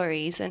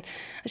stories, and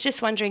I was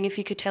just wondering if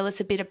you could tell us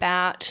a bit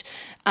about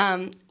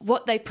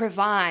what they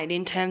provide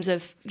in terms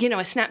of, you know,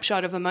 a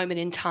snapshot of a moment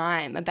in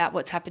time about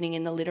what's happening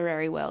in the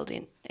literary world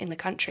in the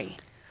country.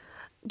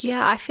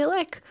 Yeah, I feel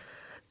like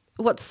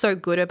what's so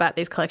good about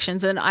these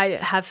collections, and I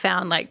have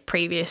found like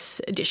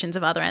previous editions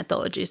of other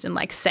anthologies in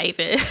like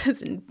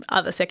Savers and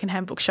other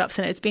secondhand bookshops,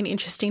 and it's been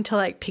interesting to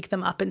like pick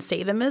them up and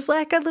see them as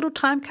like a little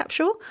time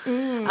capsule,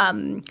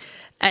 and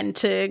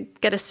to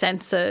get a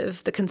sense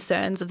of the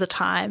concerns of the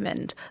time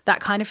and that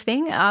kind of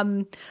thing.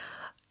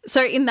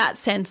 So in that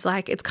sense,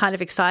 like it's kind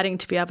of exciting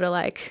to be able to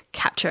like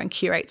capture and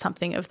curate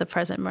something of the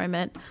present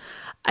moment.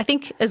 I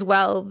think as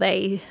well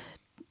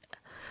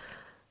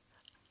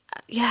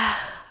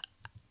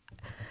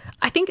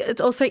I think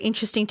it's also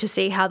interesting to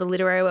see how the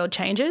literary world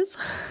changes.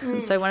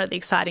 So one of the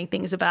exciting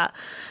things about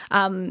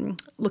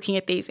looking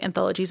at these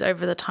anthologies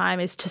over the time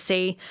is to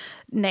see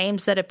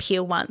names that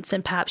appear once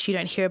and perhaps you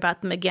don't hear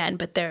about them again,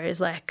 but there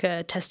is like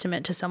a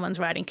testament to someone's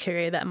writing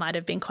career that might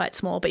have been quite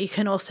small. But you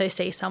can also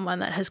see someone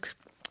that has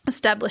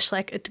established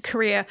like a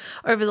career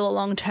over the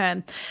long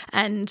term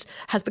and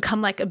has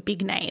become like a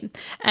big name.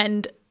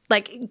 And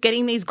like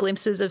getting these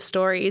glimpses of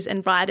stories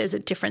and writers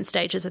at different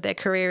stages of their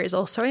career is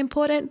also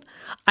important.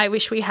 I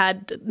wish we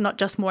had not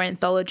just more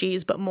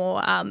anthologies, but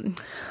more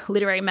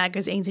literary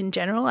magazines in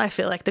general. I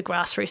feel like the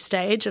grassroots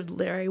stage of the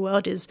literary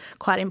world is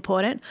quite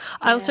important.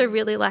 I also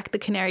really like the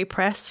Canary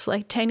Press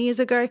like 10 years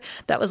ago.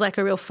 That was like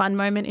a real fun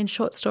moment in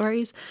short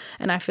stories.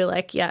 And I feel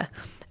like,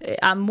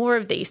 more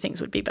of these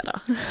things would be better.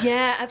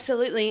 Yeah,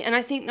 absolutely. And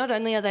I think not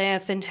only are they a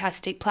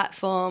fantastic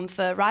platform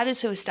for writers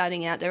who are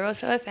starting out, they're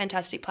also a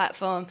fantastic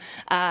platform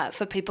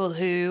for people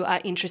who are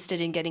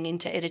interested in getting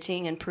into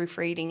editing and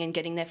proofreading and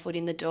getting their foot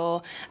in the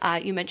door.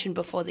 You mentioned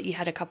before that you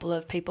had a couple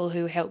of people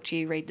who helped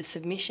you read the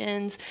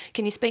submissions.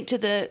 Can you speak to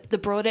the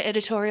broader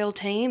editorial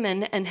team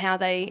and how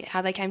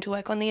they came to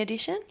work on the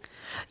edition?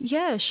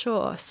 Yeah,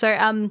 sure.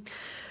 So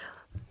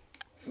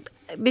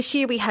this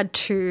year we had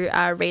two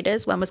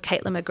readers. One was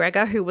Caitlin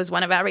McGregor, who was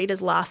one of our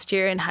readers last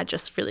year and had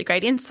just really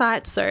great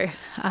insights. So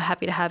I'm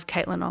happy to have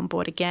Caitlin on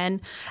board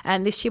again.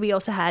 And this year we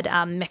also had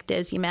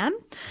Mekdes Imam.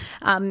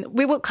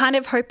 We were kind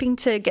of hoping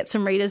to get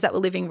some readers that were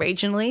living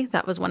regionally.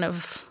 That was one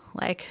of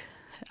like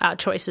our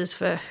choices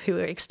for who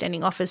we're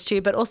extending offers to.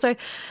 But also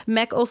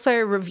Mek also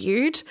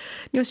reviewed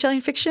New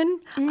Australian Fiction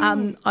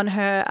on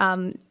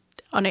her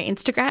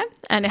Instagram,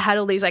 and it had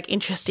all these like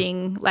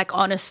interesting, like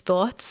honest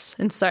thoughts.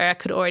 And so I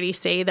could already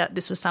see that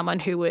this was someone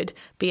who would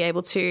be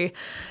able to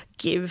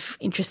give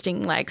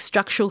interesting like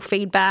structural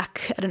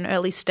feedback at an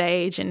early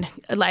stage and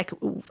like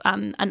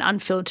an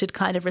unfiltered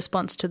kind of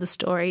response to the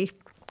story.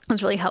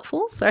 Was really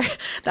helpful. So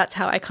that's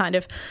how I kind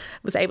of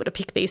was able to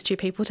pick these two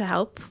people to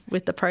help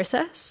with the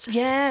process.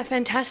 Yeah,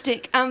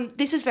 fantastic.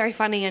 This is very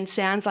funny and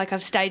sounds like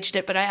I've staged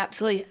it, but I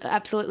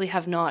absolutely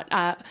have not.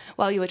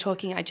 While you were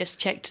talking, I just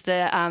checked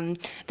the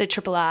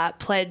Triple R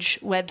Pledge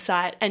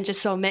website and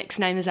just saw Mek's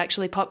name has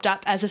actually popped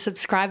up as a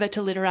subscriber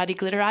to Literati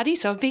Glitterati.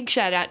 So a big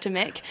shout out to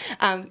Mek.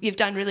 You've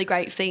done really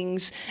great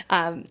things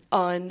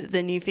on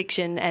the new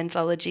fiction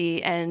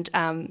anthology, and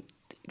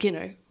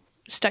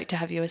stoked to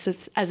have you as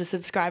a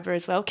subscriber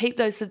as well. Keep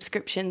those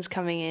subscriptions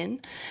coming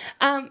in.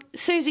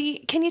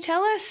 Suzy, can you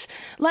tell us,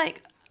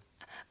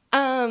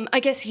 I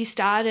guess you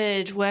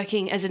started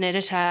working as an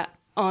editor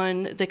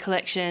on the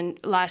collection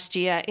last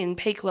year in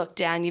peak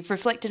lockdown. You've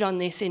reflected on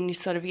this in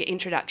sort of your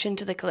introduction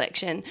to the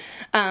collection,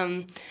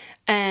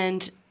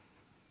 and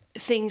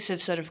things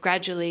have sort of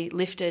gradually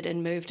lifted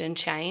and moved and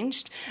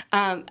changed.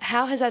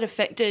 How has that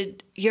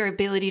affected your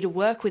ability to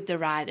work with the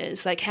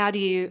writers? Like, how do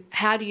you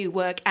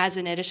work as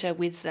an editor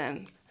with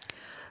them?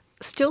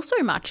 Still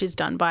so much is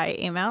done by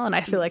email, and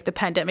I feel like the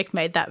pandemic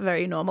made that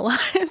very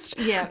normalised.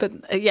 Yeah. But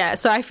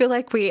so I feel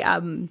like we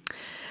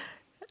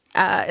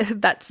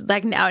that's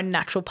like now a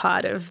natural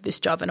part of this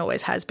job and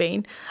always has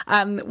been.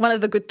 One of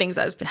the good things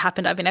that's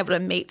happened, I've been able to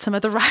meet some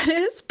of the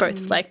writers,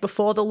 both like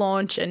before the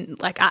launch and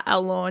like at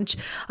our launch,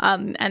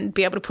 and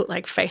be able to put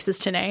like faces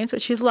to names,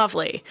 which is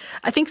lovely.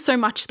 I think so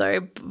much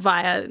though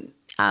via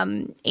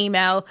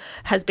email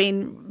has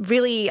been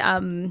really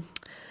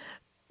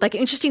like an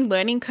interesting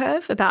learning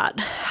curve about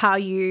how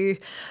you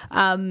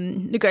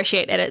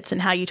negotiate edits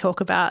and how you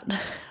talk about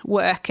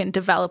work and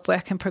develop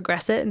work and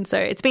progress it. And so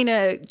it's been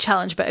a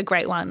challenge, but a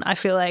great one. I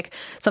feel like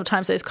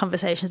sometimes those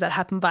conversations that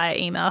happen via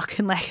email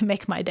can like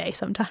make my day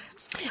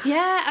sometimes.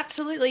 Yeah,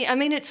 absolutely. I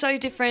mean, it's so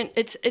different.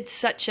 It's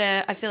such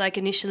a, I feel like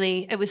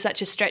initially it was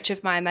such a stretch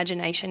of my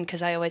imagination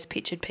because I always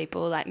pictured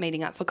people like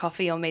meeting up for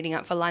coffee or meeting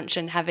up for lunch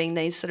and having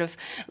these sort of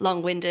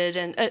long-winded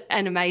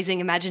and amazing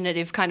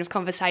imaginative kind of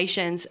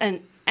conversations.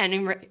 And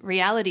in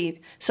reality,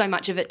 so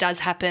much of it does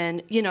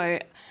happen,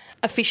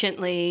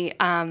 efficiently,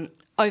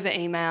 over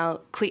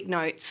email, quick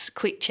notes,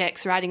 quick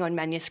checks, writing on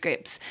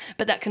manuscripts.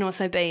 But that can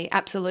also be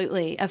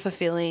absolutely a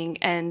fulfilling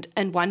and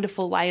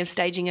wonderful way of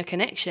staging a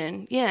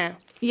connection. Yeah.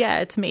 Yeah,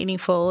 it's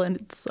meaningful in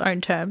its own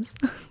terms.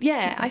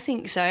 Yeah, I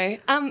think so.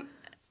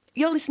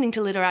 You're listening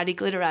to Literati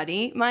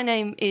Glitterati. My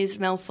name is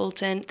Mel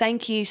Fulton.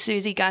 Thank you,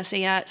 Suzy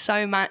Garcia,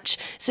 so much.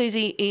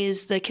 Suzy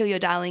is the Kill Your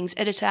Darlings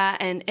editor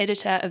and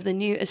editor of the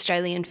New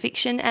Australian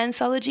Fiction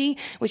anthology,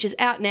 which is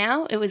out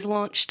now. It was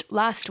launched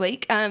last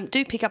week.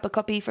 Do pick up a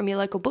copy from your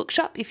local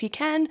bookshop if you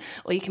can,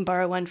 or you can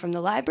borrow one from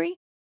the library.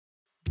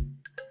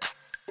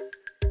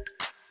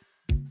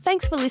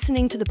 Thanks for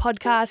listening to the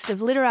podcast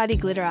of Literati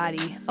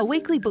Glitterati, a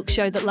weekly book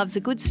show that loves a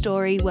good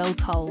story well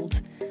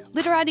told.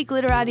 Literati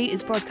Glitterati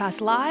is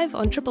broadcast live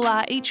on Triple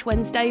R each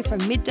Wednesday from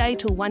midday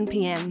till 1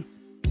 p.m.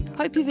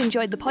 Hope you've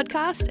enjoyed the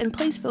podcast, and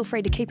please feel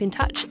free to keep in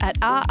touch at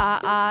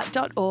rrr.org.au.